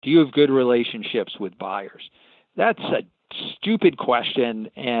do you have good relationships with buyers? That's a stupid question,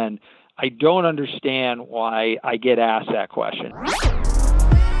 and I don't understand why I get asked that question.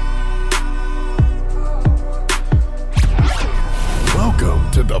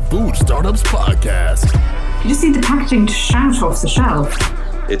 Welcome to the Food Startups Podcast. You just need the packaging to shout off the shelf.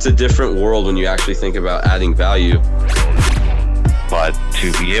 It's a different world when you actually think about adding value. But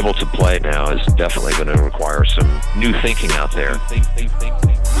to be able to play now is definitely going to require some new thinking out there.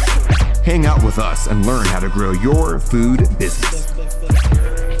 Hang out with us and learn how to grow your food business.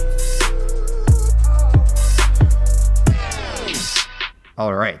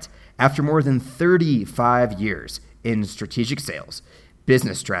 All right. After more than 35 years in strategic sales,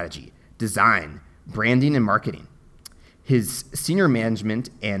 business strategy, design, branding, and marketing, his senior management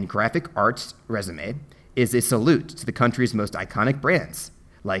and graphic arts resume is a salute to the country's most iconic brands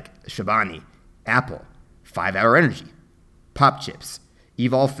like Chobani, Apple, 5 Hour Energy, popchips,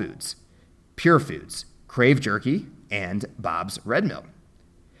 EVOL Foods, Pure Foods, Krave Jerky, and Bob's Red Mill.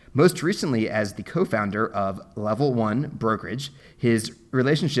 Most recently, as the co-founder of Level 1 Brokerage, his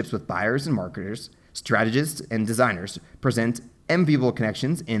relationships with buyers and marketers, strategists, and designers present enviable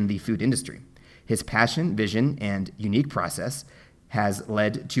connections in the food industry. His passion, vision, and unique process has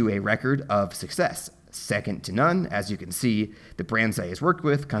led to a record of success, second to none. As you can see, the brands that he's worked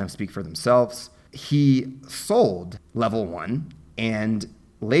with kind of speak for themselves. He sold Level 1 and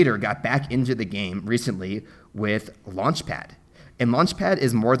later got back into the game recently with LaunchPad. And LaunchPad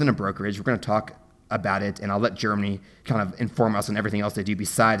is more than a brokerage. We're going to talk about it, and I'll let Germany kind of inform us on everything else they do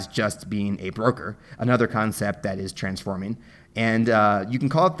besides just being a broker, another concept that is transforming. And you can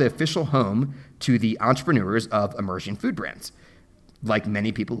call it the official home to the entrepreneurs of emerging food brands, like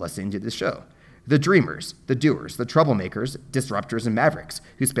many people listening to this show. The dreamers, the doers, the troublemakers, disruptors, and mavericks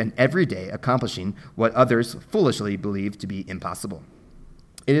who spend every day accomplishing what others foolishly believe to be impossible.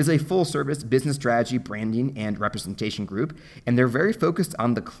 It is a full-service business strategy, branding, and representation group, and they're very focused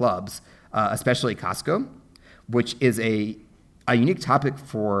on the clubs, especially Costco, which is a unique topic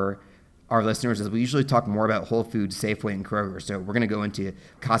for our listeners, as we usually talk more about Whole Foods, Safeway, and Kroger. So we're going to go into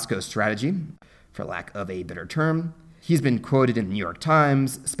Costco's strategy, for lack of a better term. He's been quoted in the New York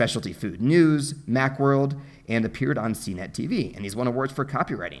Times, Specialty Food News, Macworld, and appeared on CNET TV. And he's won awards for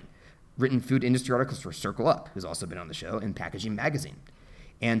copywriting, written food industry articles for Circle Up, who's also been on the show, and Packaging Magazine.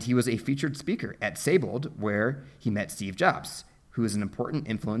 And he was a featured speaker at Sabled, where he met Steve Jobs, who is an important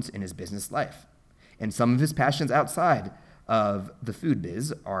influence in his business life. And some of his passions outside of the food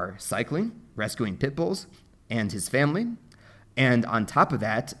biz are cycling, rescuing pit bulls, and his family. And on top of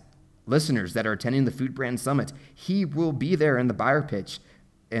that, listeners that are attending the Food Brand Summit, he will be there in the buyer pitch,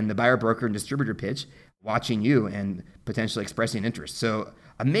 in the buyer, broker, and distributor pitch, watching you and potentially expressing interest. So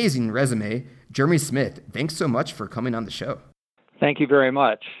amazing resume. Jeremy Smith, thanks so much for coming on the show. Thank you very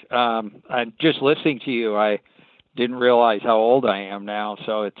much. I'm just listening to you. I didn't realize how old I am now,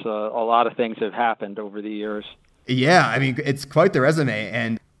 so it's a lot of things have happened over the years. Yeah, I mean, it's quite the resume,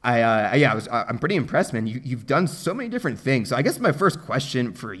 and I'm pretty impressed, man. You've done so many different things. So I guess my first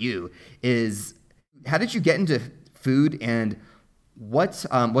question for you is, how did you get into food, and what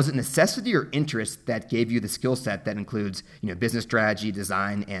was it necessity or interest that gave you the skill set that includes, business strategy,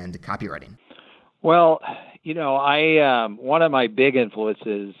 design, and copywriting? Well, I one of my big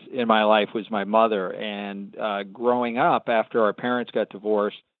influences in my life was my mother, and growing up after our parents got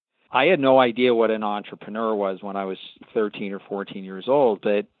divorced, I had no idea what an entrepreneur was when I was 13 or 14 years old.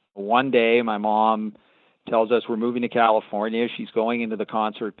 But one day my mom tells us we're moving to California. She's going into the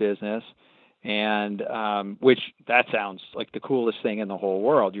concert business, and which that sounds like the coolest thing in the whole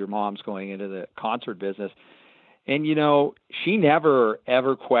world. Your mom's going into the concert business. And, she never,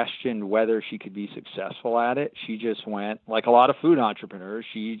 ever questioned whether she could be successful at it. She just went, like a lot of food entrepreneurs,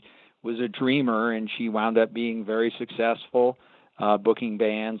 she was a dreamer, and she wound up being very successful, booking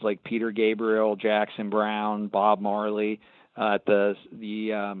bands like Peter Gabriel, Jackson Browne, Bob Marley at the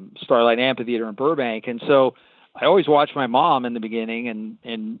Starlight Amphitheater in Burbank. And so I always watched my mom in the beginning,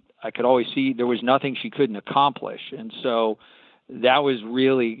 and I could always see there was nothing she couldn't accomplish. And so that was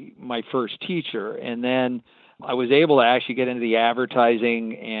really my first teacher. And then I was able to actually get into the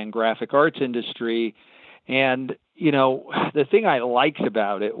advertising and graphic arts industry. And, the thing I liked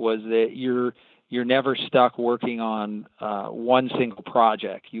about it was that you're never stuck working on one single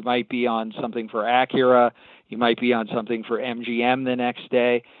project. You might be on something for Acura, you might be on something for MGM the next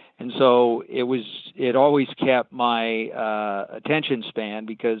day. And so it always kept my attention span,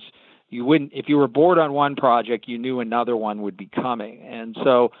 because if you were bored on one project, you knew another one would be coming. And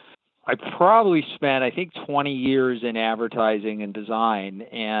so I probably spent, 20 years in advertising and design,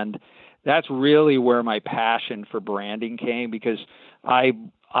 and that's really where my passion for branding came, because I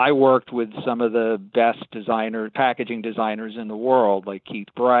I worked with some of the best packaging designers in the world, like Keith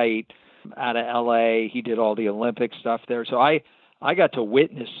Bright out of LA. He did all the Olympic stuff there. So I got to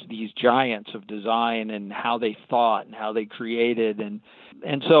witness these giants of design and how they thought and how they created.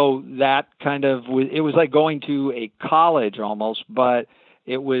 And so that kind of, it was like going to a college almost, but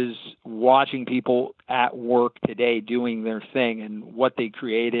it was watching people at work today doing their thing and what they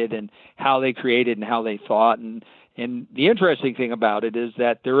created and how they created and how they thought. And the interesting thing about it is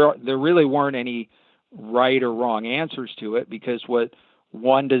that there really weren't any right or wrong answers to it, because what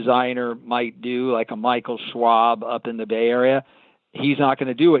one designer might do, like a Michael Schwab up in the Bay Area, he's not going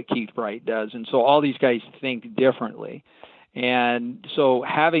to do what Keith Bright does. And so all these guys think differently. And so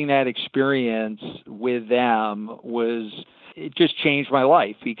having that experience with them it just changed my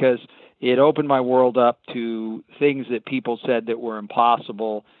life, because it opened my world up to things that people said that were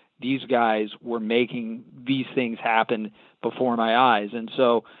impossible. These guys were making these things happen before my eyes. And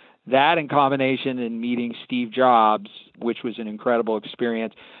so that, in combination in meeting Steve Jobs, which was an incredible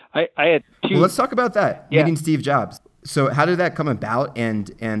experience. I had two. Well, let's talk about that, Yeah. meeting Steve Jobs. So how did that come about?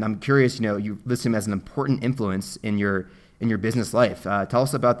 And I'm curious, you list him as an important influence in your business life. Tell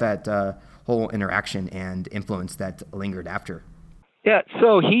us about that whole interaction and influence that lingered after. Yeah,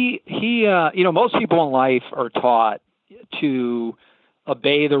 so he most people in life are taught to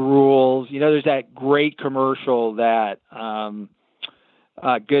obey the rules. There's that great commercial that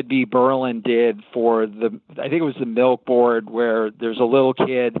Goodby Berlin did for I think it was the Milk Board, where there's a little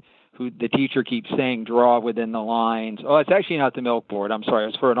kid who the teacher keeps saying, draw within the lines. Oh, it's actually not the Milk Board. I'm sorry.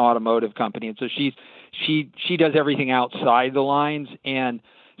 It's for an automotive company. And so she does everything outside the lines. And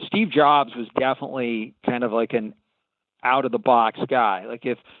Steve Jobs was definitely kind of like an out-of-the-box guy. Like,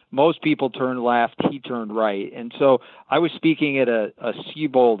 if most people turned left, he turned right. And so I was speaking at a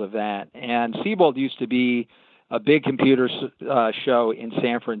Siebold event, and Siebold used to be a big computer show in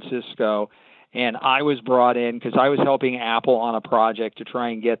San Francisco, and I was brought in because I was helping Apple on a project to try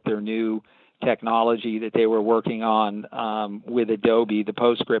and get their new technology that they were working on with Adobe, the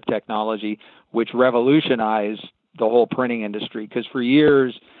PostScript technology, which revolutionized the whole printing industry. Because for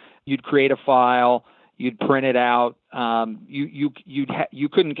years, you'd create a file, you'd print it out. You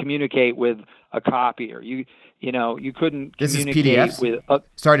couldn't communicate with a copier. You couldn't This communicate is PDFs? with.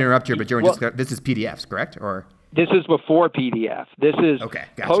 Sorry to interrupt you, but this is PDFs, correct? Or This is before PDF. This is Okay,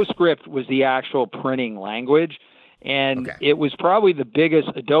 gotcha. PostScript was the actual printing language, and Okay. it was probably the biggest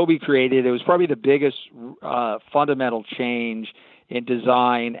Adobe created. It was probably the biggest fundamental change in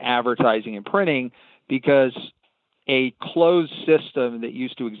design, advertising, and printing, because a closed system that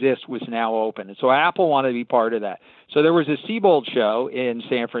used to exist was now open. And so Apple wanted to be part of that. So there was a Siebold show in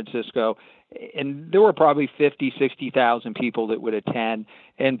San Francisco, and there were probably 50, 60,000 people that would attend.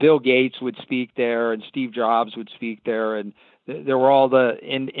 And Bill Gates would speak there, and Steve Jobs would speak there. And there were all the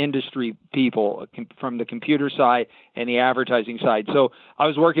industry people from the computer side and the advertising side. So I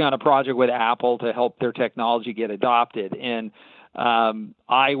was working on a project with Apple to help their technology get adopted. And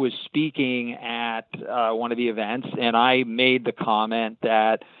I was speaking at one of the events, and I made the comment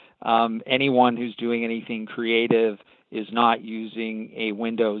that anyone who's doing anything creative is not using a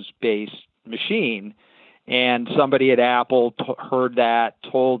Windows-based machine. And somebody at Apple heard that,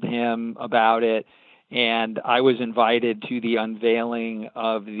 told him about it, and I was invited to the unveiling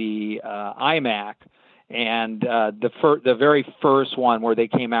of the iMac, and the very first one where they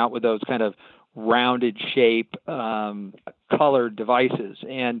came out with those kind of rounded shape colored devices.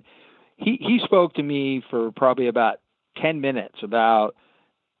 And he spoke to me for probably about 10 minutes about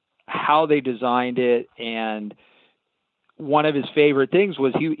how they designed it. And one of his favorite things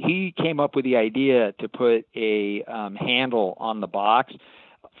was he came up with the idea to put a handle on the box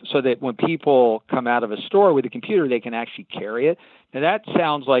so that when people come out of a store with a computer, they can actually carry it. Now, that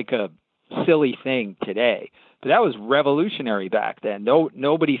sounds like a silly thing today, but that was revolutionary back then.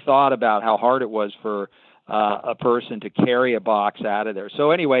 Nobody thought about how hard it was for a person to carry a box out of there.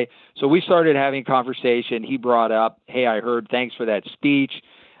 So anyway, so we started having a conversation. He brought up, hey, I heard, thanks for that speech.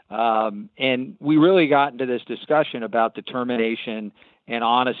 And we really got into this discussion about determination and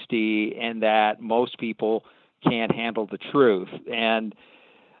honesty, and that most people can't handle the truth. And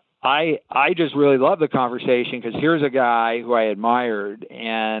I just really love the conversation, because here's a guy who I admired,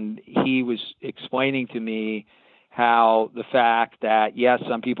 and he was explaining to me how the fact that, yes,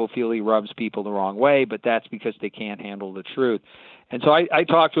 some people feel he rubs people the wrong way, but that's because they can't handle the truth. And so I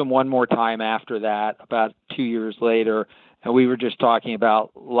talked to him one more time after that, about 2 years later, and we were just talking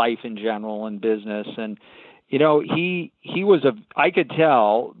about life in general and business. And, he was I could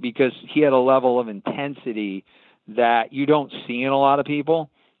tell, because he had a level of intensity that you don't see in a lot of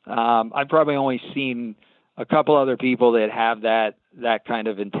people. I've probably only seen a couple other people that have that kind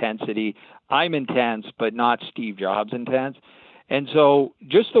of intensity. I'm intense, but not Steve Jobs intense. And so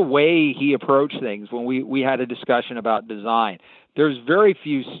just the way he approached things, when we had a discussion about design, there's very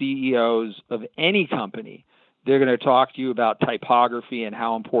few CEOs of any company. They're going to talk to you about typography and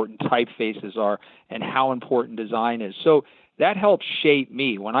how important typefaces are and how important design is. So that helps shape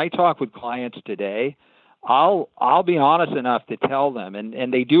me. When I talk with clients today, I'll be honest enough to tell them,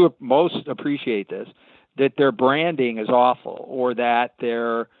 and they do most appreciate this, that their branding is awful, or that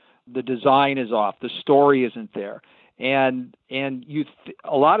the design is off, the story isn't there. And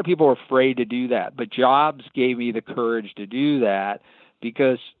a lot of people are afraid to do that, but Jobs gave me the courage to do that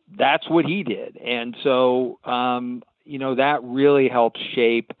because that's what he did. And so, that really helps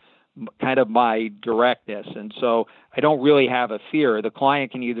shape kind of my directness. And so I don't really have a fear. The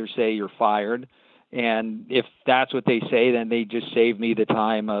client can either say you're fired, and if that's what they say, then they just save me the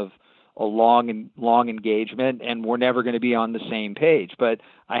time of a long engagement, and we're never going to be on the same page. But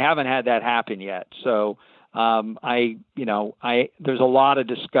I haven't had that happen yet. So there's a lot of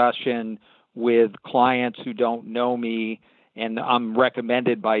discussion with clients who don't know me, and I'm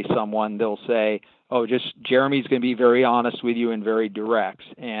recommended by someone. They'll say, "Oh, just Jeremy's going to be very honest with you and very direct."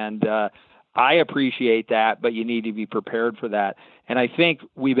 And I appreciate that, but you need to be prepared for that. And I think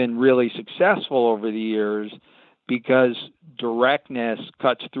we've been really successful over the years because directness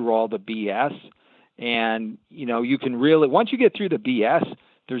cuts through all the BS. And, you can really, once you get through the BS,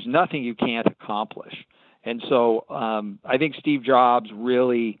 there's nothing you can't accomplish. And so I think Steve Jobs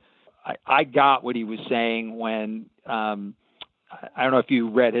really, I got what he was saying when, I don't know if you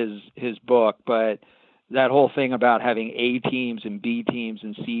read his book, but that whole thing about having A teams and B teams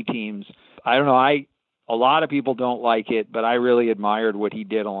and C teams, I don't know, a lot of people don't like it, but I really admired what he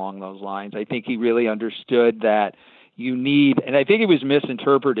did along those lines. I think he really understood that you need, and I think it was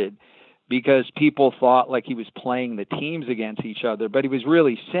misinterpreted because people thought like he was playing the teams against each other, but he was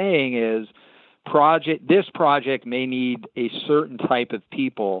really saying is, this project may need a certain type of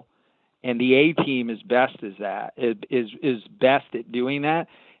people, and the A team is best is best at doing that,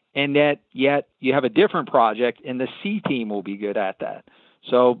 and yet you have a different project, and the C team will be good at that.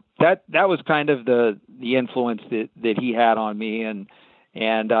 So that was kind of the influence that he had on me, and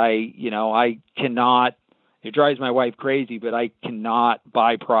I cannot. It drives my wife crazy, but I cannot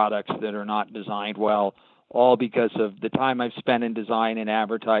buy products that are not designed well, all because of the time I've spent in design and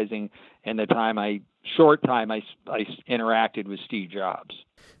advertising and the short time I interacted with Steve Jobs.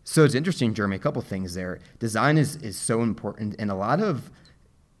 So it's interesting, Jeremy, a couple things there. Design is so important, and a lot of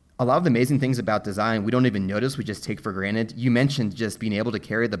the amazing things about design we don't even notice, we just take for granted. You mentioned just being able to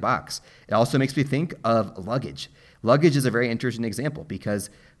carry the box. It also makes me think of luggage. Luggage is a very interesting example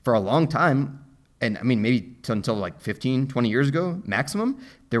because for a long time, and I mean, maybe until like 15, 20 years ago, maximum,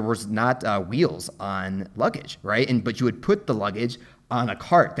 there was not wheels on luggage, right? But you would put the luggage on a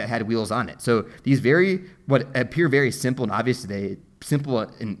cart that had wheels on it. So these what appear very simple and obvious today,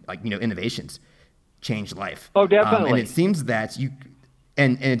 innovations change life. Oh, definitely. And it seems that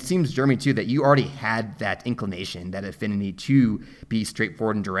and it seems, Jeremy, too, that you already had that inclination, that affinity to be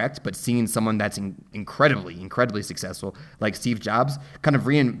straightforward and direct, but seeing someone that's incredibly, incredibly successful, like Steve Jobs, kind of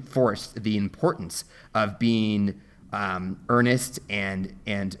reinforced the importance of being earnest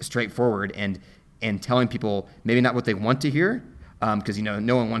and straightforward and telling people maybe not what they want to hear, because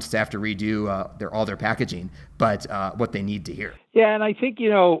no one wants to have to redo all their packaging, but what they need to hear. Yeah, and I think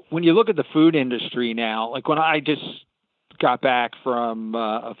when you look at the food industry now, like when I just got back from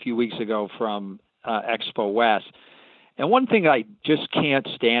a few weeks ago from Expo West, and one thing I just can't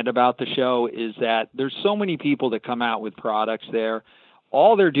stand about the show is that there's so many people that come out with products there.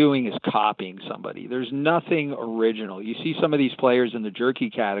 All they're doing is copying somebody. There's nothing original. You see some of these players in the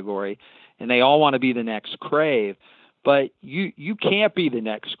jerky category, and they all want to be the next Krave. But you can't be the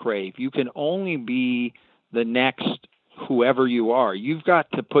next Krave. You can only be the next whoever you are. You've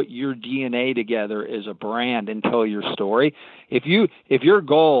got to put your DNA together as a brand and tell your story. If your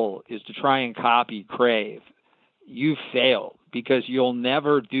goal is to try and copy Krave, you failed because you'll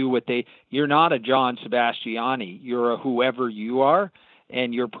never do you're not a John Sebastiani. You're a whoever you are,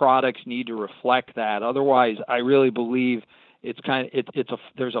 and your products need to reflect that. Otherwise, I really believe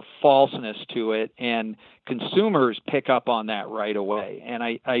there's a falseness to it, and consumers pick up on that right away. And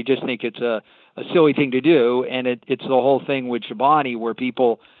I just think it's a silly thing to do. And it's the whole thing with Chobani where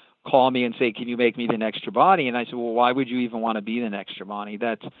people call me and say, "Can you make me the next Chobani?" And I said, "Well, why would you even want to be the next Chobani?"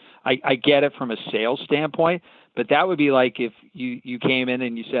 I get it from a sales standpoint, but that would be like if you came in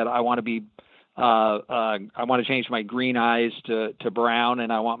and you said, "I want to be I want to change my green eyes to brown,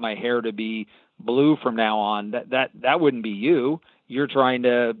 and I want my hair to be blue from now on." That wouldn't be you. You're trying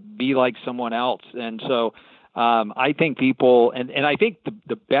to be like someone else. And so I think people, and I think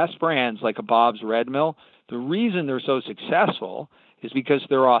the best brands like a Bob's Red Mill, the reason they're so successful is because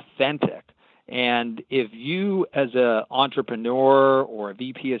they're authentic. And if you, as an entrepreneur or a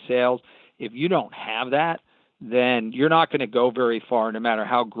VP of sales, if you don't have that, then you're not going to go very far, no matter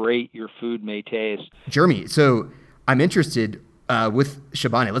how great your food may taste. Jeremy, so I'm interested with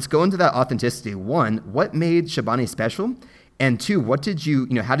Chobani. Let's go into that authenticity. One, what made Chobani special? And two,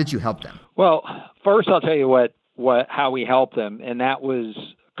 how did you help them? Well, first I'll tell you how we helped them, and that was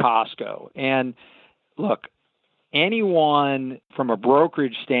Costco. And look, anyone from a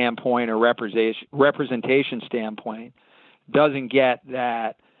brokerage standpoint or representation standpoint doesn't get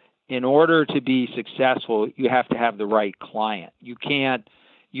that in order to be successful, you have to have the right client. You can't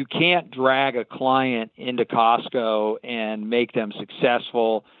drag a client into Costco and make them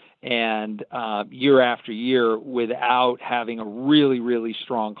successful and year after year without having a really, really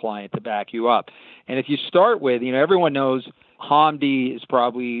strong client to back you up. And if you start with, everyone knows Hamdi is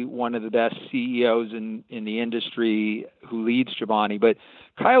probably one of the best CEOs in the industry who leads Chobani, but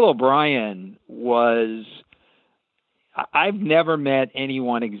Kyle O'Brien I've never met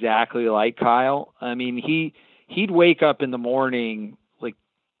anyone exactly like Kyle. I mean, he'd wake up in the morning, like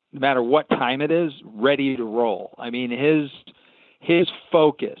no matter what time it is, ready to roll. I mean, his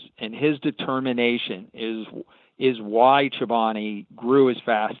focus and his determination is why Chobani grew as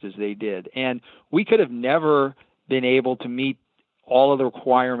fast as they did. And we could have never been able to meet all of the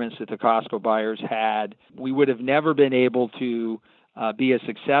requirements that the Costco buyers had. We would have never been able to be as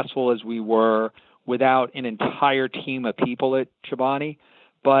successful as we were without an entire team of people at Chobani.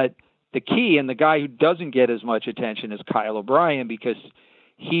 But the key, and the guy who doesn't get as much attention, is Kyle O'Brien, because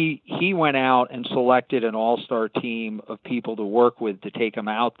he went out and selected an all-star team of people to work with to take him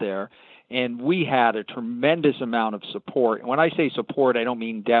out there. And we had a tremendous amount of support. And when I say support, I don't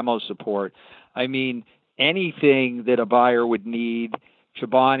mean demo support. I mean anything that a buyer would need,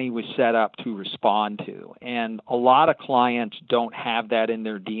 Chobani was set up to respond to. And a lot of clients don't have that in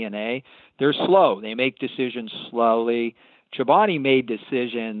their DNA. They're slow. They make decisions slowly. Chobani made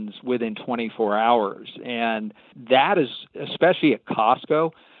decisions within 24 hours. And that is, especially at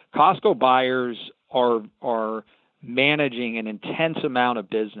Costco, Costco buyers are managing an intense amount of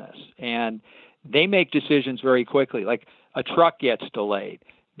business. And they make decisions very quickly. Like a truck gets delayed.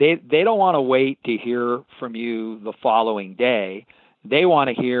 They don't want to wait to hear from you the following day. They want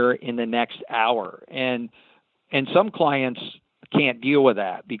to hear in the next hour. And some clients can't deal with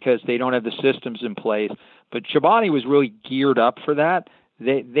that because they don't have the systems in place. But Chobani was really geared up for that.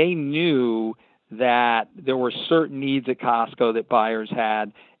 They knew that there were certain needs at Costco that buyers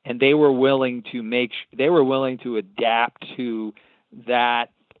had, and they were willing to adapt to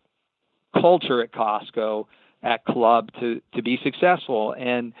that culture at Costco, at Club, to be successful.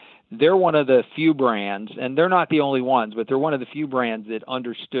 And they're one of the few brands, and they're not the only ones, but they're one of the few brands that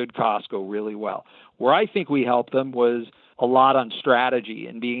understood Costco really well. Where I think we helped them was a lot on strategy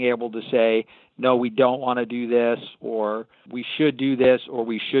and being able to say, no, we don't want to do this, or we should do this, or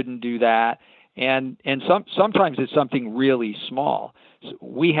we shouldn't do that. And sometimes it's something really small. So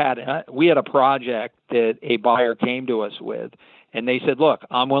we had a project that a buyer came to us with, and they said, look,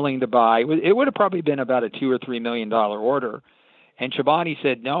 I'm willing to buy. It would have probably been about a $2 or $3 million order. And Chobani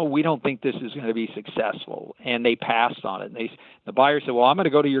said, no, we don't think this is going to be successful. And they passed on it. And the buyer said, well, I'm going to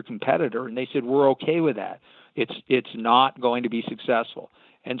go to your competitor. And they said, we're okay with that. It's not going to be successful.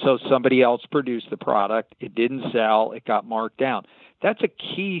 And so somebody else produced the product. It didn't sell. It got marked down. That's a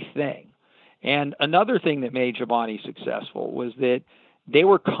key thing. And another thing that made Chobani successful was that they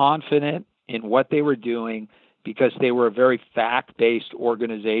were confident in what they were doing because they were a very fact-based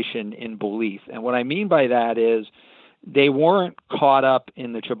organization in belief. And what I mean by that is they weren't caught up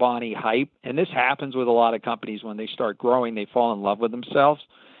in the Chobani hype. And this happens with a lot of companies when they start growing, they fall in love with themselves.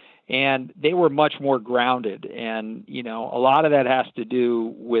 And they were much more grounded. And, a lot of that has to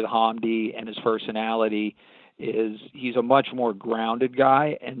do with Hamdi and his personality. He's a much more grounded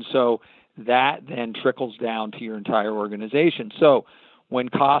guy. And so that then trickles down to your entire organization. So when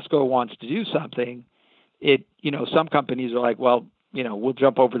Costco wants to do something, some companies are like, well, we'll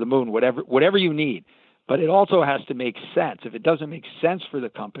jump over the moon, whatever you need. But it also has to make sense. If it doesn't make sense for the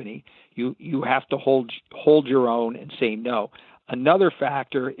company, you have to hold your own and say no. Another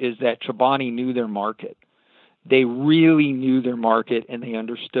factor is that Chobani knew their market. They really knew their market and they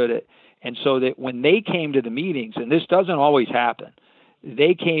understood it. And so that when they came to the meetings, and this doesn't always happen,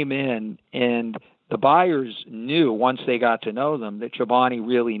 they came in and the buyers knew once they got to know them that Chobani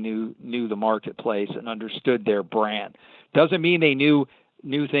really knew the marketplace and understood their brand. Doesn't mean they knew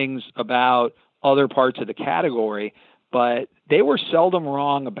things about other parts of the category, but they were seldom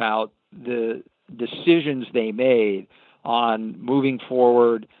wrong about the decisions they made on moving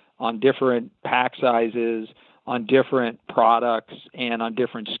forward, on different pack sizes, on different products, and on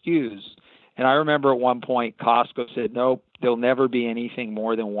different SKUs. And I remember at one point Costco said, nope, there'll never be anything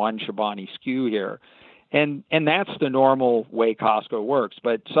more than one Chobani SKU here. And that's the normal way Costco works.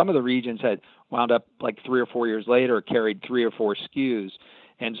 But some of the regions had wound up like 3 or 4 years later carried 3 or 4 SKUs.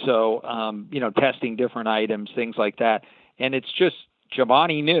 And so, testing different items, things like that. And it's just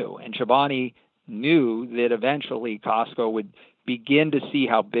Chobani knew. And Chobani knew that eventually Costco would begin to see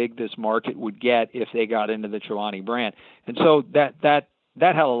how big this market would get if they got into the Chobani brand. And so that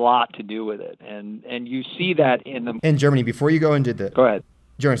had a lot to do with it. And you see that in Germany, before you go into the... Go ahead.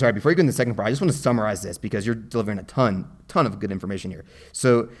 Jeremy, sorry, before you go into the second part, I just want to summarize this because you're delivering a ton of good information here.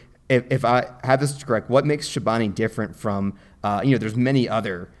 So if I have this correct, what makes Chobani different from, there's many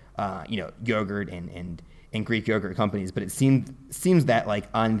other, yogurt and Greek yogurt companies, but it seems that like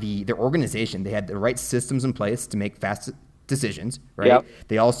on their organization, they had the right systems in place to make fast decisions, right? Yep.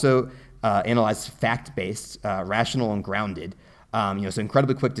 They also analyzed fact-based, rational and grounded, so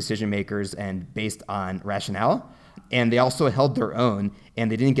incredibly quick decision makers and based on rationale. And they also held their own, and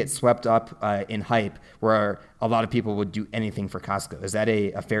they didn't get swept up in hype where a lot of people would do anything for Costco. Is that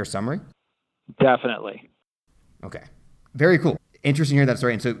a fair summary? Definitely. Okay. Very cool. Interesting to hear that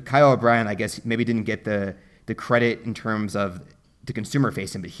story. And so Kyle O'Brien, I guess, maybe didn't get the credit in terms of the consumer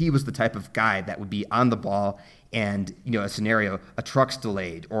facing, but he was the type of guy that would be on the ball and, a scenario, a truck's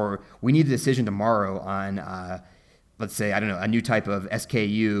delayed, or we need a decision tomorrow on let's say, I don't know, a new type of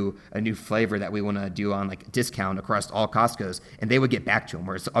SKU, a new flavor that we want to do on like discount across all Costco's, and they would get back to them.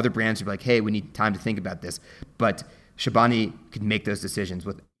 Whereas other brands would be like, hey, we need time to think about this. But Chobani could make those decisions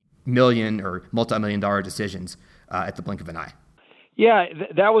with million or multi-million-dollar decisions at the blink of an eye. Yeah,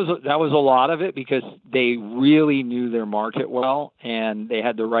 that was a lot of it because they really knew their market well and they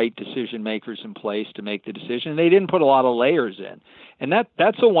had the right decision makers in place to make the decision. They didn't put a lot of layers in. And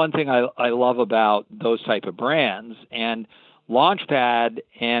that's the one thing I love about those type of brands. And LaunchPad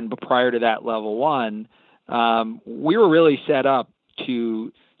and prior to that Level 1, we were really set up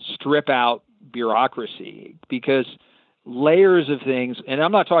to strip out bureaucracy because layers of things, and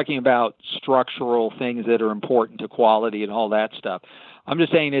I'm not talking about structural things that are important to quality and all that stuff. I'm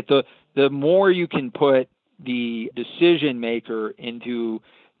just saying that the more you can put the decision maker into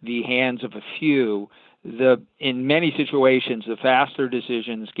the hands of a few, in many situations, the faster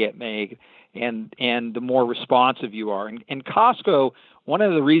decisions get made and the more responsive you are. And Costco, one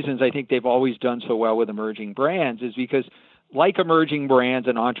of the reasons I think they've always done so well with emerging brands is because like emerging brands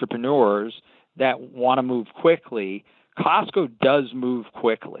and entrepreneurs that want to move quickly, Costco does move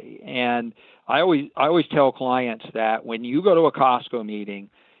quickly. And I always tell clients that when you go to a Costco meeting,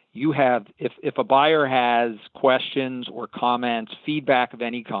 you have, if a buyer has questions or comments, feedback of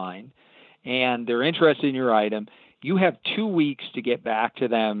any kind, and they're interested in your item, you have 2 weeks to get back to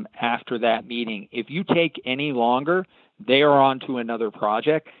them after that meeting. If you take any longer, they are on to another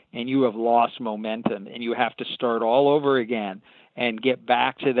project and you have lost momentum and you have to start all over again and get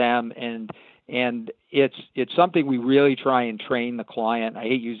back to them. And it's something we really try and train the client. I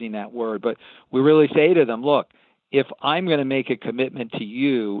hate using that word, but we really say to them, look, if I'm going to make a commitment to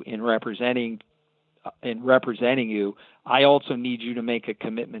you in representing you, I also need you to make a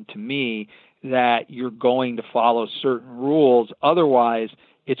commitment to me that you're going to follow certain rules. Otherwise,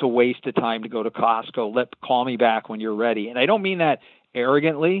 it's a waste of time to go to Costco. Call me back when you're ready. And I don't mean that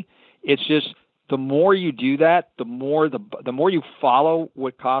arrogantly. It's just the more you do that, the more you follow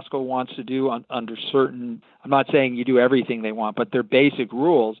what Costco wants to do under certain, I'm not saying you do everything they want, but their basic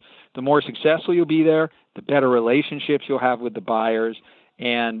rules, the more successful you'll be there, the better relationships you'll have with the buyers,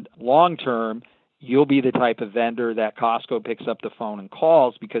 and long term, you'll be the type of vendor that Costco picks up the phone and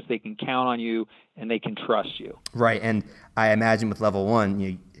calls because they can count on you and they can trust you. Right, and I imagine with Level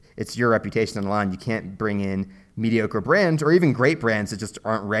 1, it's your reputation on the line. You can't bring in mediocre brands or even great brands that just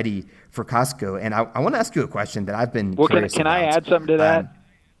aren't ready for Costco. And I want to ask you a question that I've been curious can about. I add something to that?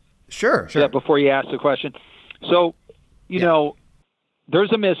 Sure. Yeah, before you ask the question. So, you know,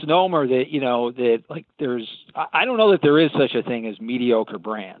 there's a misnomer that, I don't know that there is such a thing as mediocre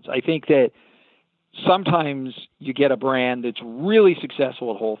brands. I think that sometimes you get a brand that's really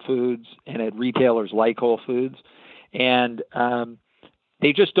successful at Whole Foods and at retailers like Whole Foods, and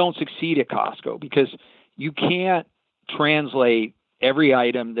they just don't succeed at Costco because you can't translate every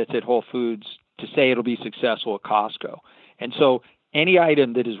item that's at Whole Foods to say it'll be successful at Costco. And so any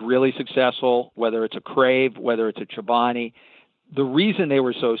item that is really successful, whether it's a Krave, whether it's a Chobani, the reason they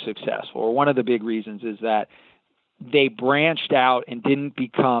were so successful, or one of the big reasons, is that they branched out and didn't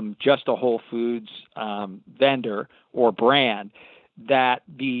become just a Whole Foods vendor or brand. that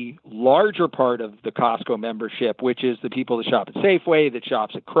the larger part of the Costco membership, which is the people that shop at Safeway, that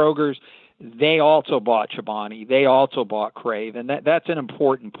shops at Kroger's, they also bought Chobani. They also bought Krave. And that's an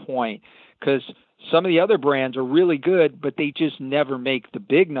important point, because some of the other brands are really good, but they just never make the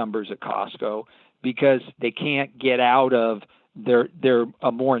big numbers at Costco because they can't get out of their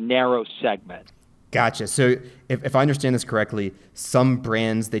a more narrow segment. Gotcha. So if I understand this correctly, some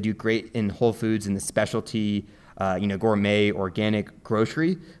brands, they do great in Whole Foods in the specialty, gourmet, organic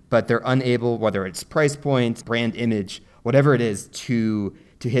grocery, but they're unable, whether it's price point, brand image, whatever it is, to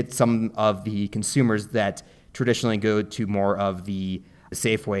hit some of the consumers that traditionally go to more of the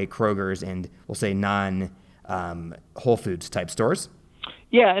Safeway, Kroger's, and we'll say non-Whole Foods type stores?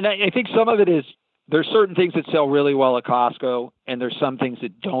 Yeah, and I think some of it is there's certain things that sell really well at Costco, and there's some things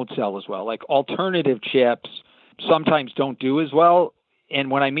that don't sell as well. Like alternative chips sometimes don't do as well. And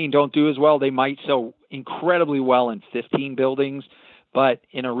when I mean don't do as well, they might sell incredibly well in 15 buildings, but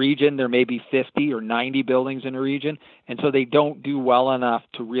in a region, there may be 50 or 90 buildings in a region, and so they don't do well enough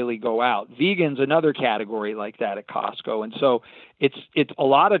to really go out. Vegan's another category like that at Costco, and so it's a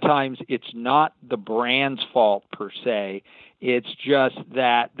lot of times it's not the brand's fault per se. It's just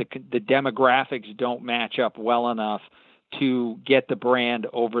that the demographics don't match up well enough to get the brand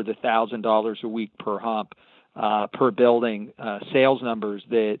over the $1,000 a week per hump per building sales numbers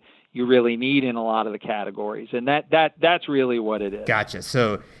that you really need in a lot of the categories. And that's really what it is. Gotcha.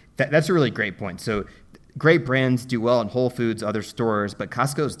 So that's a really great point. So great brands do well in Whole Foods, other stores, but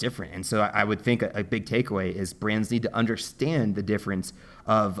Costco is different. And so I would think a big takeaway is brands need to understand the difference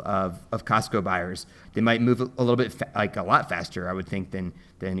of Costco buyers. They might move a little bit, a lot faster, I would think, than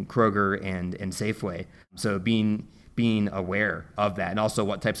Kroger and Safeway. So being aware of that, and also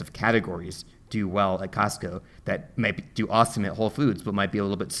what types of categories do well at Costco that might do awesome at Whole Foods, but might be a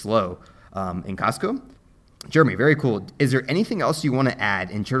little bit slow in Costco. Jeremy, very cool. Is there anything else you want to add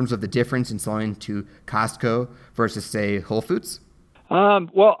in terms of the difference in selling to Costco versus, say, Whole Foods?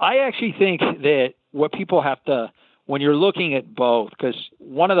 Well, I actually think that what people have to, when you're looking at both, because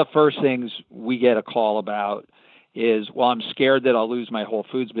one of the first things we get a call about is, well, I'm scared that I'll lose my Whole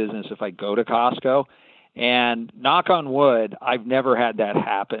Foods business if I go to Costco. And knock on wood, I've never had that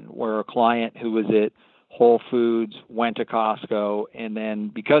happen, where a client who was at Whole Foods went to Costco, and then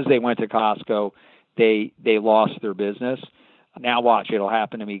because they went to Costco, they lost their business. Now watch, it'll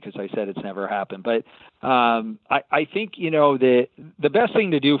happen to me because I said it's never happened. But I think, the best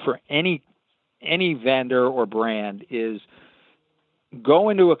thing to do for any vendor or brand is go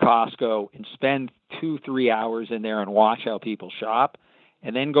into a Costco and spend 2-3 hours in there and watch how people shop,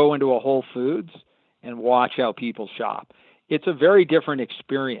 and then go into a Whole Foods and watch how people shop. It's a very different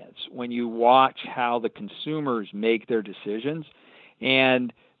experience when you watch how the consumers make their decisions.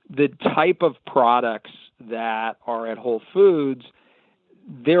 And the type of products that are at Whole Foods,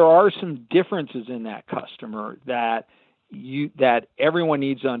 there are some differences in that customer that everyone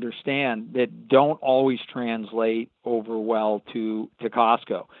needs to understand that don't always translate over well to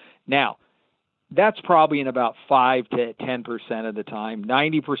Costco. Now, that's probably in about 5 to 10% of the time.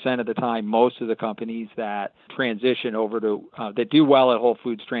 90% of the time, most of the companies that transition over to that do well at Whole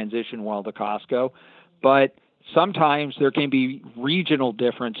Foods transition well to Costco. But sometimes there can be regional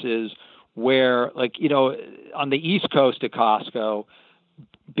differences where, on the East Coast of Costco,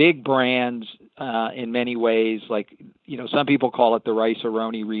 big brands in many ways, some people call it the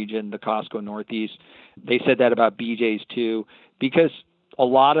Rice-A-Roni region, the Costco Northeast. They said that about BJ's too, because a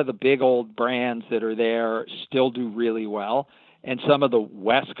lot of the big old brands that are there still do really well. And some of the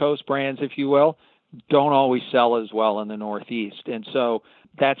West Coast brands, if you will, don't always sell as well in the Northeast. And so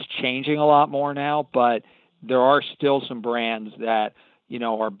that's changing a lot more now, but there are still some brands that,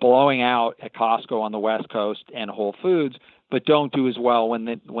 are blowing out at Costco on the West Coast and Whole Foods, but don't do as well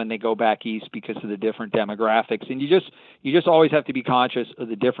when they go back east because of the different demographics. And you just always have to be conscious of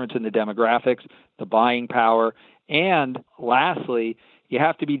the difference in the demographics, the buying power, and lastly, you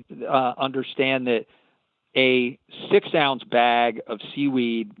have to understand that a 6-ounce bag of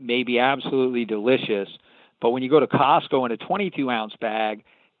seaweed may be absolutely delicious, but when you go to Costco in a 22-ounce bag,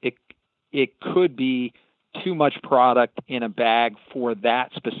 it could be too much product in a bag for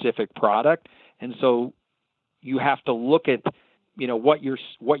that specific product. And so you have to look at, what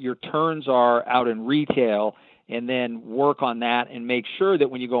your turns are out in retail, and then work on that and make sure that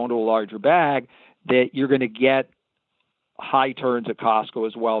when you go into a larger bag that you're going to get high turns at Costco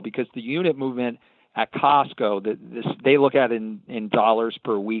as well, because the unit movement at Costco, they look at in dollars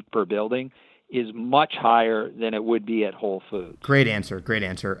per week per building, is much higher than it would be at Whole Foods. Great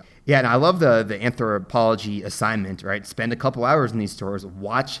answer. Yeah, and I love the anthropology assignment, right? Spend a couple hours in these stores,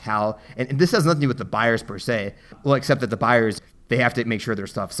 watch how, and this has nothing to do with the buyers per se, well, except that the buyers they have to make sure their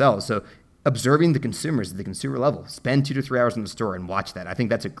stuff sells. So observing the consumers at the consumer level, spend 2 to 3 hours in the store and watch that. I think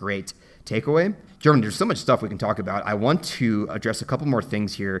that's a great takeaway. Jeremy, there's so much stuff we can talk about. I want to address a couple more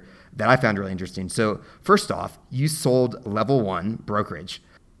things here that I found really interesting. So first off, you sold Level 1 brokerage.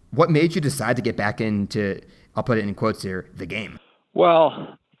 What made you decide to get back into, I'll put it in quotes here, the game?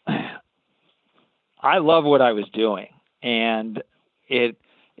 Well, I love what I was doing, and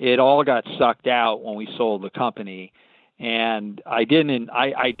it all got sucked out when we sold the company. And I did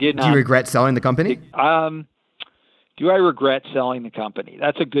not. Do you regret selling the company? Do I regret selling the company?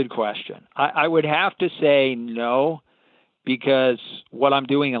 That's a good question. I would have to say no, because what I'm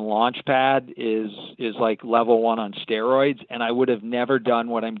doing in LaunchPad is like Level 1 on steroids, and I would have never done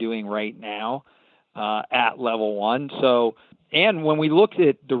what I'm doing right now at Level 1. So, and when we looked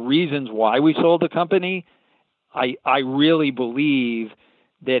at the reasons why we sold the company, I really believe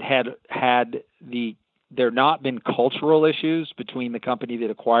that had there not been cultural issues between the company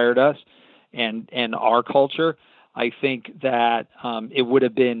that acquired us and our culture, I think that it would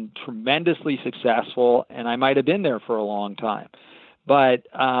have been tremendously successful, and I might have been there for a long time. But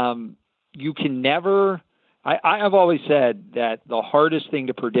you can never – I have always said that the hardest thing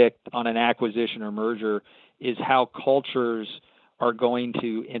to predict on an acquisition or merger is how cultures are going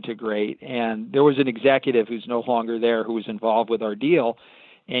to integrate. And there was an executive who's no longer there who was involved with our deal,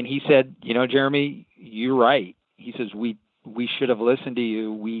 and he said, Jeremy, you're right. He says, we should have listened to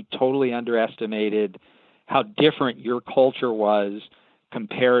you. We totally underestimated how different your culture was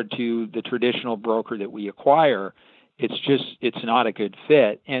compared to the traditional broker that we acquire. It's not a good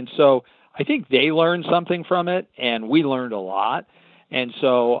fit. And so I think they learned something from it, and we learned a lot. And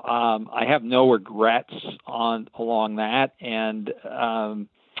so I have no regrets along that. And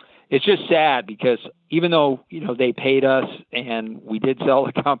it's just sad because even though, they paid us and we did sell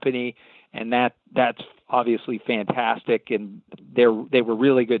the company, and that's obviously fantastic, and they were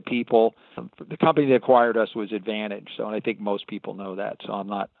really good people. The company that acquired us was Advantage, so I think most people know that, so I'm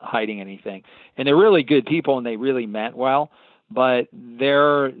not hiding anything. And they're really good people, and they really meant well, but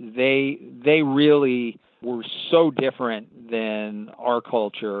they really were so different than our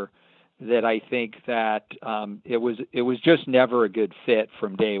culture that I think that it was just never a good fit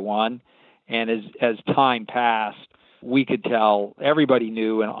from day one. And as time passed, we could tell, everybody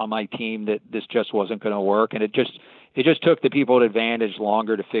knew on my team that this just wasn't going to work. And it just took the people at Advantage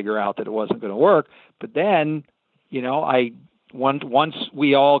longer to figure out that it wasn't going to work. But then, once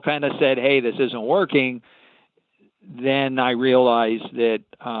we all kind of said, hey, this isn't working, then I realized that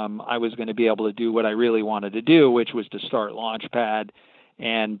I was going to be able to do what I really wanted to do, which was to start LaunchPad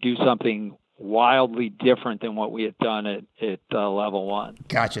and do something wildly different than what we had done at Level 1.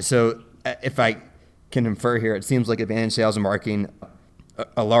 Gotcha. So if I can infer here, it seems like Advantage Sales and Marketing,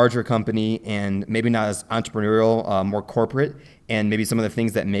 a larger company and maybe not as entrepreneurial, more corporate, and maybe some of the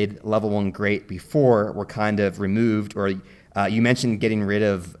things that made Level 1 great before were kind of removed, or you mentioned getting rid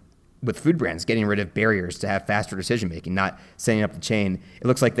of, with food brands, getting rid of barriers to have faster decision making, not setting up the chain. It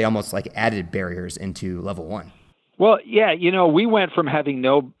looks like they almost like added barriers into Level 1. Well, yeah, we went from having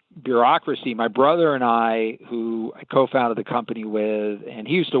no bureaucracy. My brother and I, who I co-founded the company with, and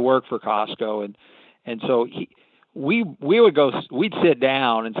he used to work for Costco, and so we'd sit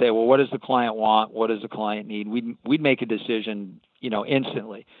down and say, well, what does the client want? What does the client need? We'd make a decision,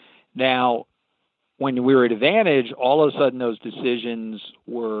 instantly. Now, when we were at Advantage, all of a sudden those decisions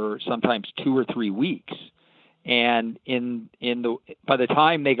were sometimes 2 or 3 weeks. And by the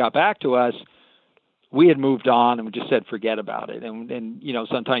time they got back to us, we had moved on and we just said, forget about it. And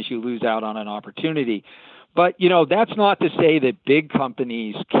sometimes you lose out on an opportunity. But, that's not to say that big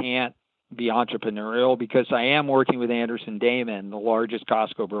companies can't be entrepreneurial, because I am working with Anderson Damon, the largest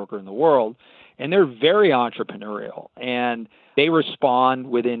Costco broker in the world, and they're very entrepreneurial, and they respond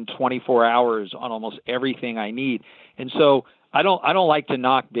within 24 hours on almost everything I need. And so I don't like to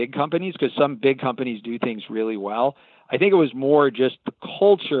knock big companies, because some big companies do things really well. I think it was more just the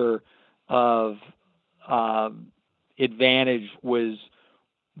culture of Advantage was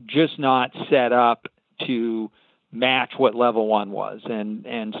just not set up to match what Level 1 was.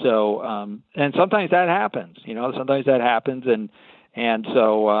 And so, and sometimes that happens, and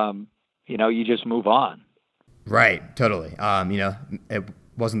so, you just move on. Right. Totally. It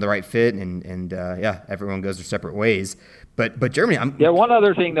wasn't the right fit, and everyone goes their separate ways. But Germany, one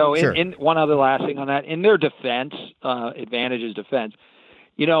other thing though, sure. in one other last thing on that, in their defense, Advantage's defense,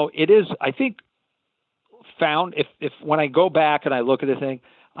 it is, I think, found, if when I go back and I look at the thing,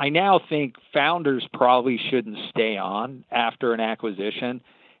 I now think founders probably shouldn't stay on after an acquisition,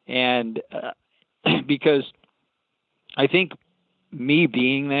 and because I think me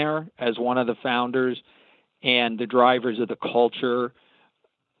being there as one of the founders and the drivers of the culture,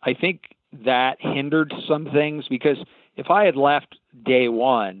 I think that hindered some things, because if I had left day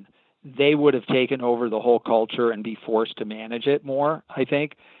one, they would have taken over the whole culture and be forced to manage it more, I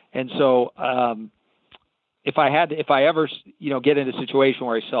think. And so if I ever get in a situation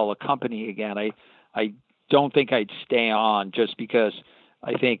where I sell a company again, I don't think I'd stay on, just because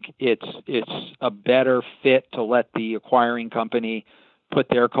I think it's a better fit to let the acquiring company put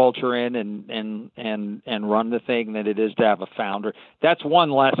their culture in and run the thing than it is to have a founder. That's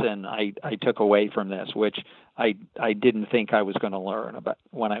one lesson I took away from this, which I didn't think I was going to learn about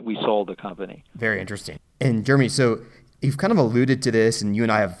when we sold the company. Very interesting. And Jeremy, so you've kind of alluded to this, and you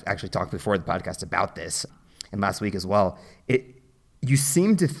and I have actually talked before the podcast about this, and last week as well. You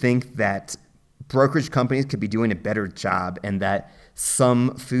seem to think that brokerage companies could be doing a better job, and that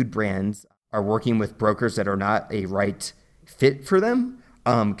some food brands are working with brokers that are not a right fit for them.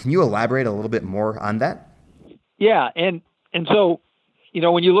 Can you elaborate a little bit more on that? Yeah. And so,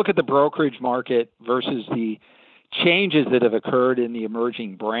 when you look at the brokerage market versus the changes that have occurred in the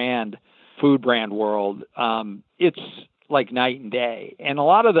emerging food brand world, it's like night and day. And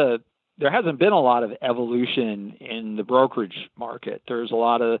there hasn't been a lot of evolution in the brokerage market. There's a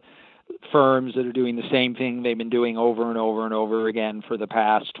lot of firms that are doing the same thing they've been doing over and over and over again for the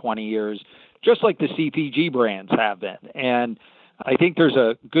past 20 years, just like the CPG brands have been. And I think there's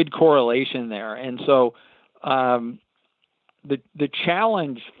a good correlation there. And so the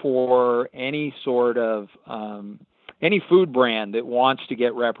challenge for any sort of any food brand that wants to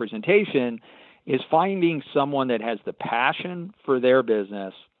get representation is finding someone that has the passion for their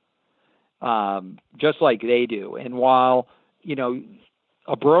business, just like they do. And while,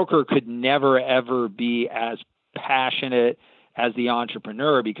 a broker could never, ever be as passionate as the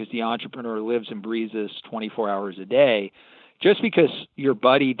entrepreneur, because the entrepreneur lives and breathes this 24 hours a day, just because your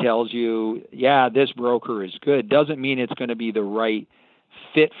buddy tells you, yeah, this broker is good, doesn't mean it's going to be the right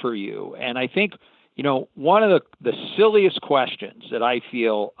fit for you. And I think, one of the silliest questions that I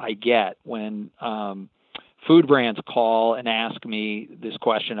feel I get when food brands call and ask me this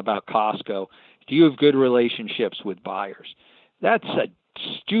question about Costco, do you have good relationships with buyers? That's a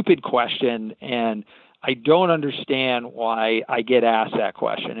stupid question, and I don't understand why I get asked that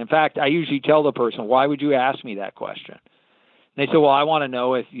question. In fact, I usually tell the person, why would you ask me that question? And they say, well, I want to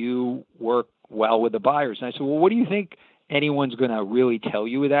know if you work well with the buyers. And I said, well, what do you think anyone's going to really tell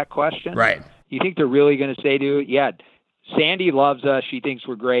you with that question? Right. You think they're really going to say to you, yeah, Sandy loves us, she thinks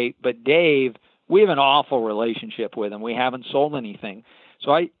we're great, but Dave, we have an awful relationship with him. We haven't sold anything.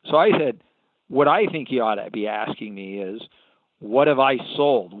 So I said, what I think you ought to be asking me is, what have I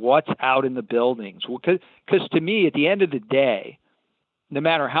sold? What's out in the buildings? Because to me, at the end of the day, no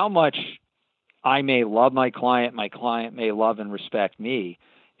matter how much I may love my client may love and respect me,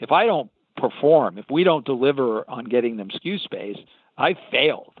 if I don't perform, if we don't deliver on getting them SKU space, I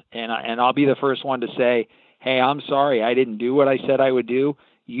failed. And I'll be the first one to say, hey, I'm sorry, I didn't do what I said I would do.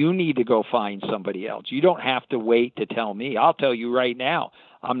 You need to go find somebody else. You don't have to wait to tell me. I'll tell you right now,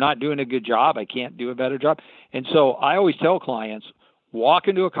 I'm not doing a good job. I can't do a better job. And so I always tell clients, walk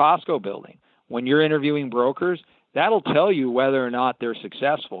into a Costco building. When you're interviewing brokers, that'll tell you whether or not they're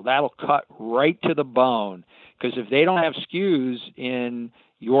successful. That'll cut right to the bone. Because if they don't have SKUs in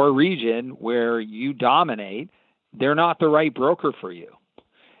your region where you dominate, they're not the right broker for you.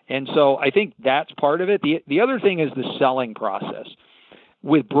 And so I think that's part of it. The other thing is the selling process.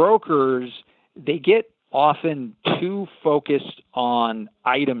 With brokers, they get often too focused on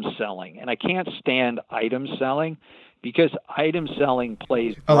item selling. And I can't stand item selling because item selling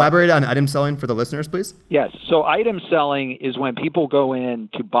plays... Elaborate on item selling for the listeners, please. Yes. So item selling is when people go in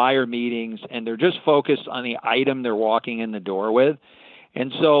to buyer meetings and they're just focused on the item they're walking in the door with.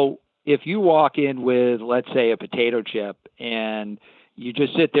 And so if you walk in with, let's say, a potato chip and you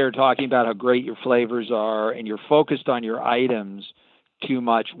just sit there talking about how great your flavors are and you're focused on your items too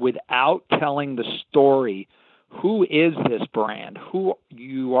much without telling the story, who is this brand, who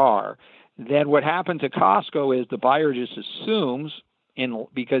you are, then what happens at Costco is the buyer just assumes,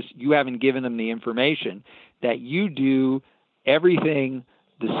 because you haven't given them the information, that you do everything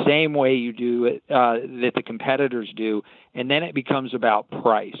the same way you do it, that the competitors do, and then it becomes about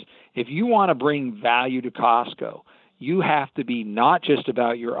price. If you want to bring value to Costco, you have to be not just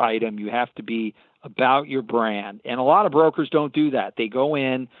about your item, you have to be about your brand. And a lot of brokers don't do that. They go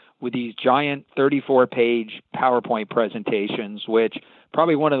in with these giant 34-page PowerPoint presentations, which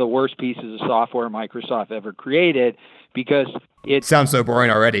probably one of the worst pieces of software Microsoft ever created, because it sounds so boring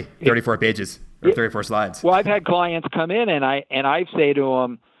already. 34 pages or 34 slides. Well, I've had clients come in and I say to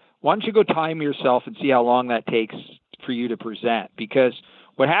them, why don't you go time yourself and see how long that takes for you to present? Because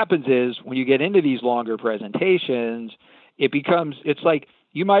what happens is when you get into these longer presentations, it's like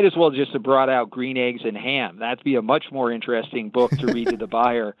you might as well just have brought out Green Eggs and Ham. That'd be a much more interesting book to read to the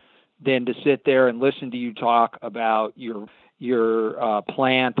buyer than to sit there and listen to you talk about your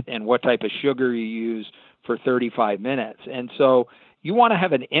plant and what type of sugar you use for 35 minutes. And so you want to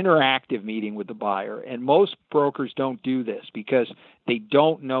have an interactive meeting with the buyer. And most brokers don't do this because they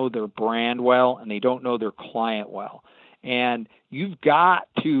don't know their brand well and they don't know their client well. And you've got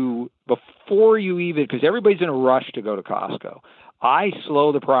to, before you even, because everybody's in a rush to go to Costco, I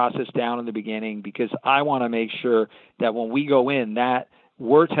slow the process down in the beginning because I want to make sure that when we go in, that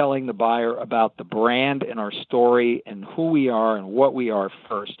we're telling the buyer about the brand and our story and who we are and what we are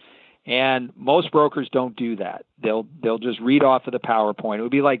first. And most brokers don't do that. They'll just read off of the PowerPoint. It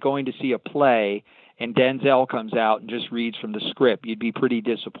would be like going to see a play and Denzel comes out and just reads from the script. You'd be pretty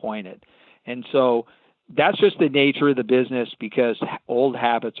disappointed. And so that's just the nature of the business because old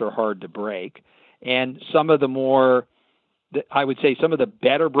habits are hard to break. And some of the more, I would say some of the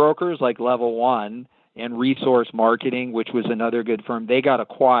better brokers like Level 1 and Resource Marketing, which was another good firm, they got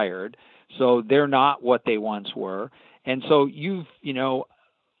acquired. So they're not what they once were. And so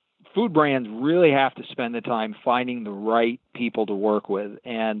food brands really have to spend the time finding the right people to work with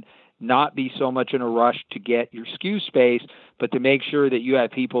and not be so much in a rush to get your SKU space, but to make sure that you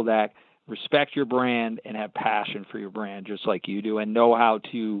have people that respect your brand and have passion for your brand just like you do and know how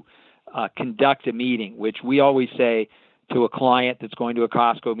to conduct a meeting, which we always say to a client that's going to a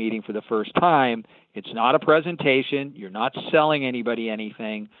Costco meeting for the first time, it's not a presentation. You're not selling anybody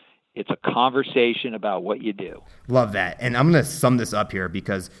anything. It's a conversation about what you do. Love that. And I'm going to sum this up here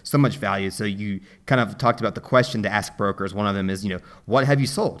because so much value. So you kind of talked about the question to ask brokers. One of them is, what have you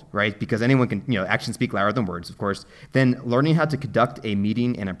sold, right? Because anyone can, actions speak louder than words, of course. Then learning how to conduct a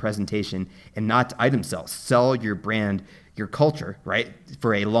meeting and a presentation and not item sell your brand, your culture, right?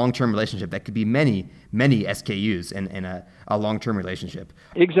 For a long-term relationship that could be many, many SKUs and a long-term relationship.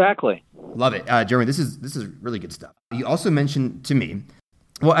 Exactly. Love it. Jeremy, this is really good stuff. You also mentioned to me,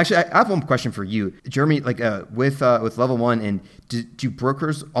 well, actually, I have one question for you, Jeremy. Like with Level 1, and do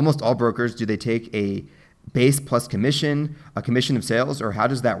brokers, almost all brokers, do they take a base plus commission, a commission of sales, or how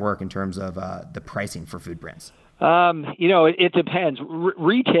does that work in terms of the pricing for food brands? It depends.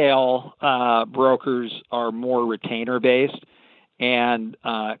 Retail brokers are more retainer based, and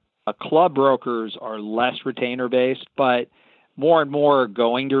club brokers are less retainer based, but more and more are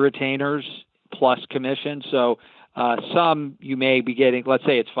going to retainers plus commission. So. Some you may be getting, let's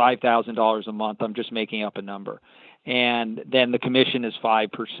say it's $5,000 a month. I'm just making up a number. And then the commission is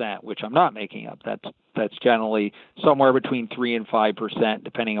 5%, which I'm not making up. That's generally somewhere between 3 and 5%,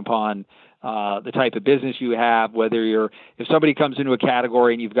 depending upon the type of business you have. If somebody comes into a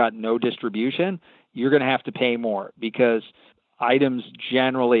category and you've got no distribution, you're going to have to pay more because items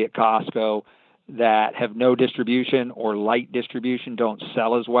generally at Costco that have no distribution or light distribution don't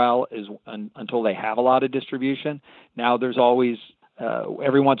sell as well until they have a lot of distribution. Now there's always,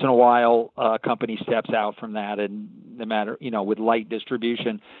 every once in a while, a company steps out from that, and no matter, with light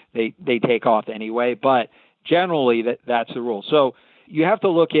distribution, they take off anyway. But generally that's the rule. So you have to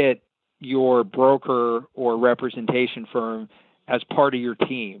look at your broker or representation firm as part of your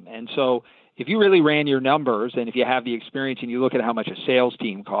team. And so if you really ran your numbers and if you have the experience and you look at how much a sales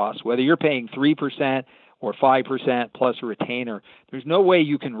team costs, whether you're paying 3% or 5% plus a retainer, there's no way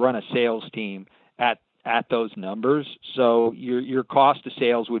you can run a sales team at those numbers. So your cost of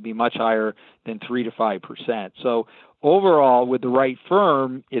sales would be much higher than 3 to 5%. So overall, with the right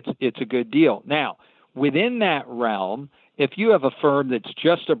firm, it's a good deal. Now, within that realm, if you have a firm that's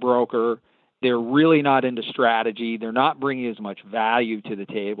just a broker, they're really not into strategy, they're not bringing as much value to the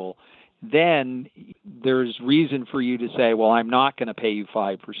table, then there's reason for you to say, well, I'm not going to pay you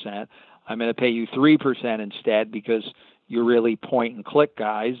 5%. I'm going to pay you 3% instead because you're really point and click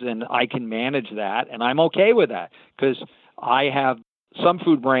guys, and I can manage that, and I'm okay with that because I have some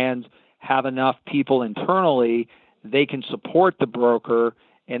food brands have enough people internally, they can support the broker,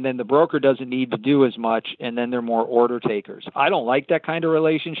 and then the broker doesn't need to do as much, and then they're more order takers. I don't like that kind of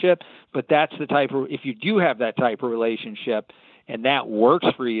relationship, but that's the type of, if you do have that type of relationship and that works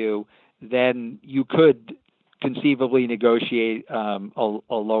for you, then you could conceivably negotiate a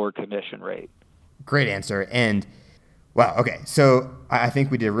lower commission rate. Great answer. And wow, okay. So I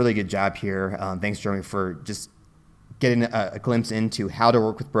think we did a really good job here. Thanks, Jeremy, for just getting a glimpse into how to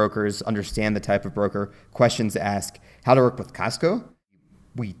work with brokers, understand the type of broker, questions to ask, how to work with Costco.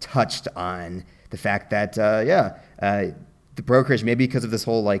 We touched on the fact that, the brokerage, maybe because of this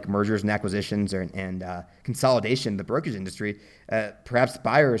whole like mergers and acquisitions and consolidation in the brokerage industry, perhaps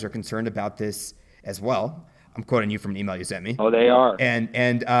buyers are concerned about this as well. I'm quoting you from an email you sent me. Oh, they are.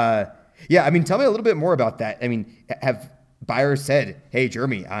 Yeah, I mean, tell me a little bit more about that. I mean, have buyers said, hey,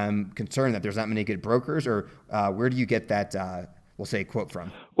 Jeremy, I'm concerned that there's not many good brokers, or where do you get that, we'll say, quote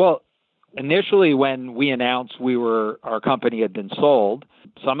from? Well, initially when we announced our company had been sold,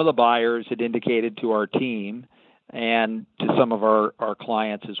 some of the buyers had indicated to our team and to some of our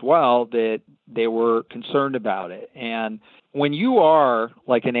clients as well that they were concerned about it. And when you are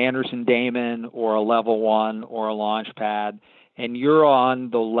like an Anderson Damon or a Level 1 or a LaunchPad, and you're on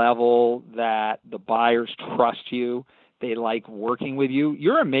the level that the buyers trust you, they like working with you,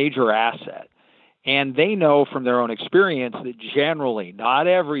 you're a major asset. And they know from their own experience that generally, not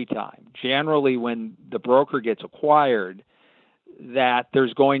every time, generally when the broker gets acquired, that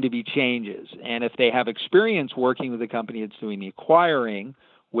there's going to be changes. And if they have experience working with the company that's doing the acquiring,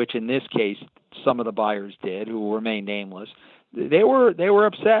 which in this case some of the buyers did, who will remain nameless, they were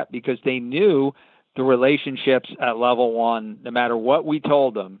upset because they knew the relationships at Level 1, no matter what we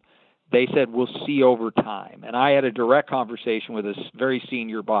told them, they said, we'll see over time. And I had a direct conversation with a very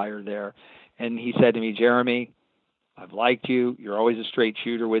senior buyer there. And he said to me, Jeremy, I've liked you. You're always a straight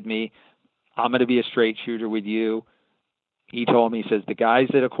shooter with me. I'm going to be a straight shooter with you. He told me, he says, the guys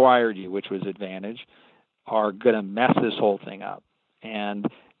that acquired you, which was Advantage, are going to mess this whole thing up. And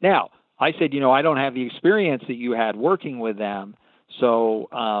now I said, I don't have the experience that you had working with them. So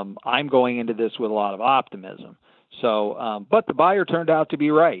I'm going into this with a lot of optimism. So, but the buyer turned out to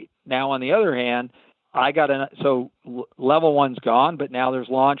be right. Now, on the other hand, so Level 1's gone, but now there's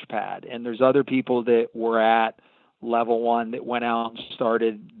LaunchPad, and there's other people that were at Level 1 that went out and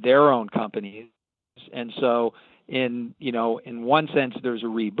started their own companies. And so in one sense, there's a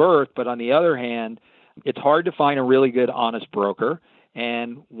rebirth, but on the other hand, it's hard to find a really good, honest broker.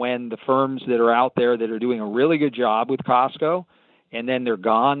 And when the firms that are out there that are doing a really good job with Costco, and then they're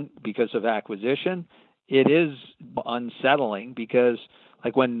gone because of acquisition, it is unsettling because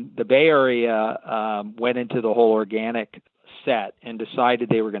like when the Bay Area went into the whole organic set and decided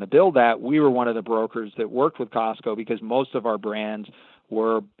they were going to build that, we were one of the brokers that worked with Costco because most of our brands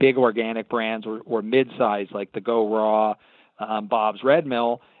were big organic brands or mid-size like the Go Raw, Bob's Red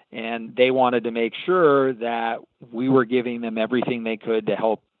Mill, and they wanted to make sure that we were giving them everything they could to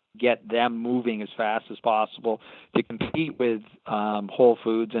help get them moving as fast as possible to compete with Whole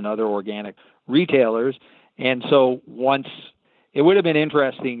Foods and other organic retailers. And so once it would have been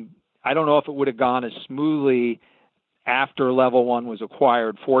interesting, I don't know if it would have gone as smoothly after Level 1 was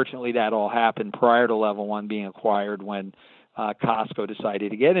acquired. Fortunately, that all happened prior to Level 1 being acquired when Costco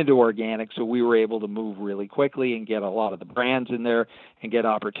decided to get into organic. So we were able to move really quickly and get a lot of the brands in there and get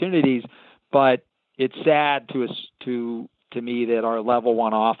opportunities. But it's sad to me that our Level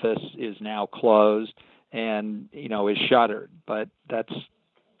 1 office is now closed and, is shuttered. But that's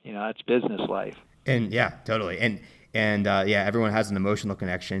business life. And yeah, totally. And everyone has an emotional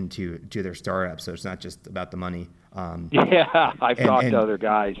connection to their startup. So it's not just about the money. I've talked to other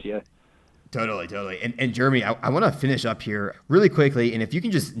guys. Yeah. Totally. And Jeremy, I want to finish up here really quickly. And if you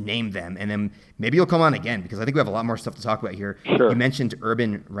can just name them and then maybe you'll come on again, because I think we have a lot more stuff to talk about here. Sure. You mentioned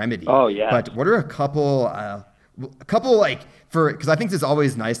Urban Remedy. Oh yeah. But what are a couple because I think it's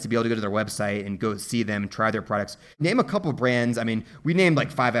always nice to be able to go to their website and go see them, try their products. Name a couple brands. I mean, we named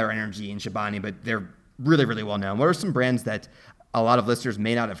like 5 Hour Energy and Chobani, but they're really, really well known. What are some brands that a lot of listeners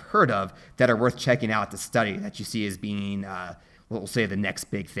may not have heard of that are worth checking out to study that you see as being, we'll say, the next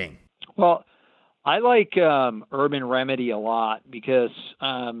big thing? Well, I like Urban Remedy a lot because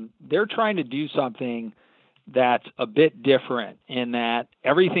they're trying to do something that's a bit different in that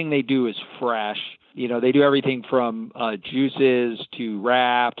everything they do is fresh. They do everything from juices to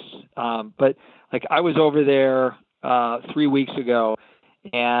wraps. But like I was over there 3 weeks ago,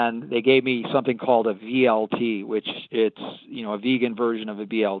 and they gave me something called a VLT, which it's a vegan version of a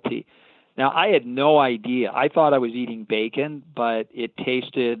BLT. Now I had no idea. I thought I was eating bacon, but it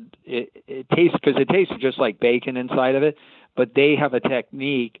tasted just like bacon inside of it. But they have a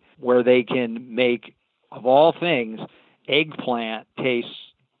technique where they can make, of all things, eggplant taste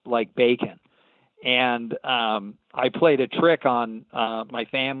like bacon. And I played a trick on my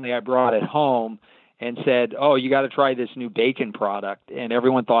family. I brought it home and said, oh, you got to try this new bacon product. And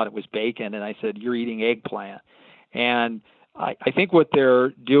everyone thought it was bacon. And I said, you're eating eggplant. And I think what they're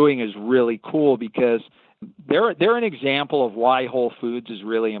doing is really cool because they're an example of why Whole Foods is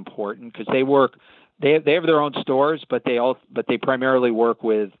really important because they have their own stores, but they primarily work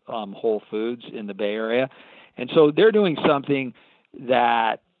with Whole Foods in the Bay Area. And so they're doing something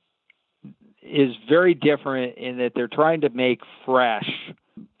that is very different in that they're trying to make fresh,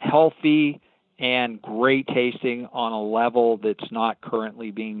 healthy, and great tasting on a level that's not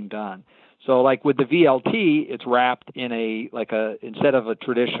currently being done. So like with the VLT, it's wrapped in instead of a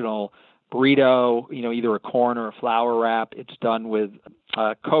traditional burrito, either a corn or a flour wrap, it's done with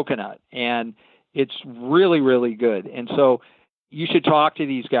coconut, and it's really, really good. And so you should talk to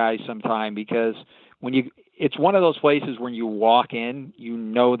these guys sometime, because it's one of those places when you walk in,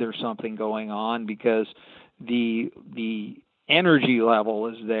 there's something going on, because the energy level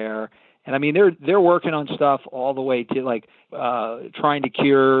is there. And I mean, they're working on stuff all the way to like trying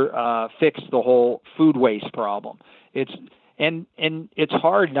to fix the whole food waste problem. It's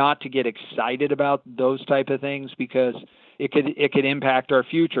hard not to get excited about those type of things, because it could impact our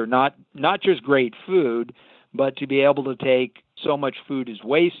future. Not just great food, but to be able to take so much food is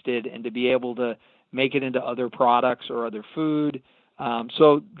wasted and to be able to make it into other products or other food.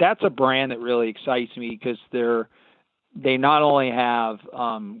 So that's a brand that really excites me, because they not only have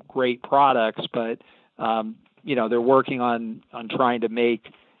great products, but they're working on trying to make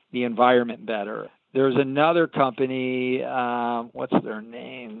the environment better. There's another company, what's their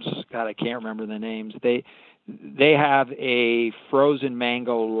names? God, I can't remember the names. They have a frozen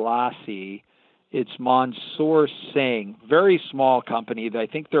mango lassi. It's Mansoor Singh, very small company. I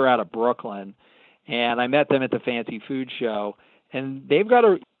think they're out of Brooklyn, and I met them at the Fancy Food Show, and they've got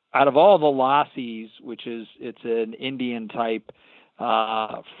out of all the lassis, it's an Indian type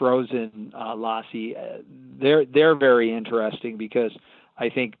frozen lassi. They're very interesting, because I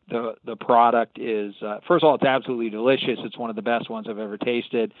think the product is first of all, it's absolutely delicious. It's one of the best ones I've ever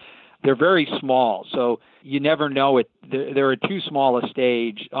tasted. They're very small, so you never know it. They're at too small a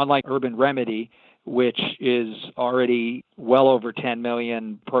stage, unlike Urban Remedy, which is already well over 10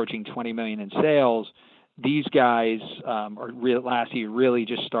 million, approaching 20 million in sales. These guys lassi are really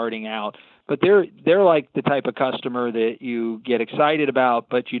just starting out, but they're like the type of customer that you get excited about,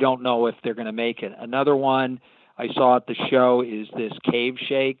 but you don't know if they're going to make it. Another one I saw at the show is this Cave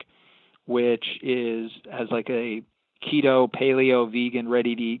Shake, which has like a keto, paleo, vegan,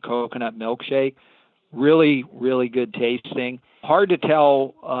 ready-to-eat coconut milkshake. Really, really good tasting. Hard to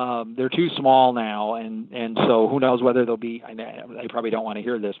tell. They're too small now, and so who knows whether they'll be. I probably don't want to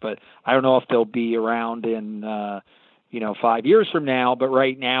hear this, but I don't know if they'll be around in 5 years from now. But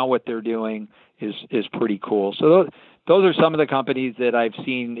right now, what they're doing is pretty cool. So those are some of the companies that I've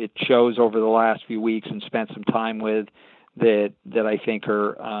seen at shows over the last few weeks and spent some time with that I think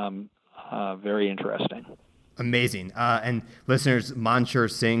are very interesting. Amazing. And listeners, Mansoor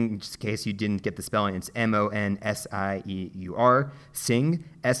Singh, just in case you didn't get the spelling, it's Monsieur, Singh,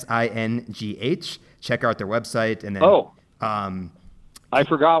 Singh. Check out their website. And then, I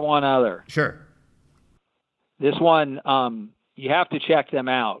forgot one other. Sure. This one, you have to check them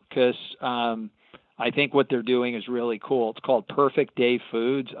out, because I think what they're doing is really cool. It's called Perfect Day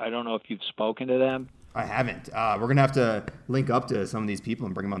Foods. I don't know if you've spoken to them. I haven't. We're going to have to link up to some of these people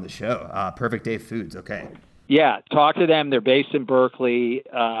and bring them on the show. Perfect Day Foods. Okay. Yeah, talk to them. They're based in Berkeley.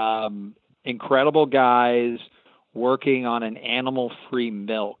 Incredible guys working on an animal-free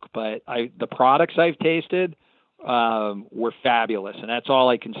milk. But the products I've tasted were fabulous, and that's all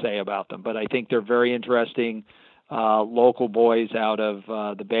I can say about them. But I think they're very interesting local boys out of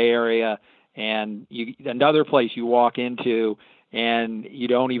the Bay Area. And another place you walk into, and you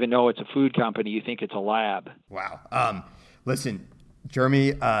don't even know it's a food company. You think it's a lab. Wow. Listen,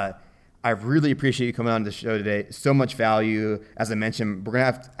 Jeremy, I really appreciate you coming on the show today. So much value. As I mentioned, we're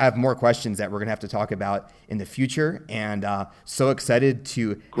going to have more questions that we're going to have to talk about in the future. And so excited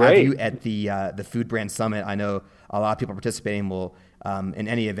to have you at the Food Brand Summit. I know a lot of people participating will, in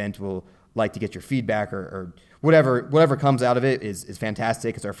any event, will like to get your feedback or whatever comes out of it is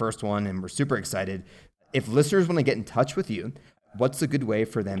fantastic. It's our first one, and we're super excited. If listeners want to get in touch with you, what's a good way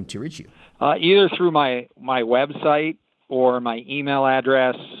for them to reach you? Either through my website or my email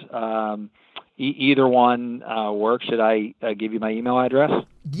address. Either one works. Should I give you my email address?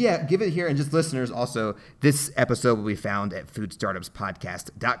 Yeah, give it here. And just listeners, also, this episode will be found at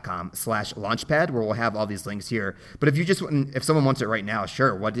foodstartupspodcast.com/launchpad, where we'll have all these links here. But if someone wants it right now,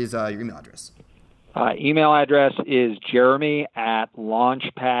 sure. What is your email address? Email address is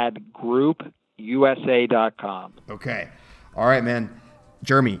jeremy@launchpadgroupusa.com. Okay. All right, man.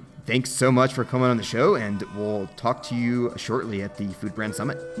 Jeremy, thanks so much for coming on the show, and we'll talk to you shortly at the Food Brand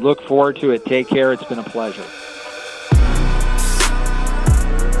Summit. Look forward to it. Take care. It's been a pleasure.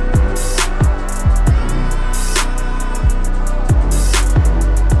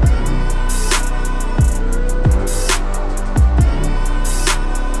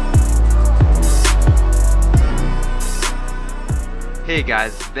 Hey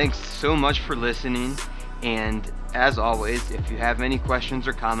guys, thanks so much for listening, and as always, if you have any questions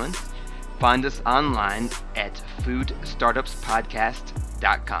or comments, find us online at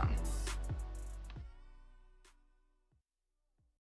foodstartupspodcast.com.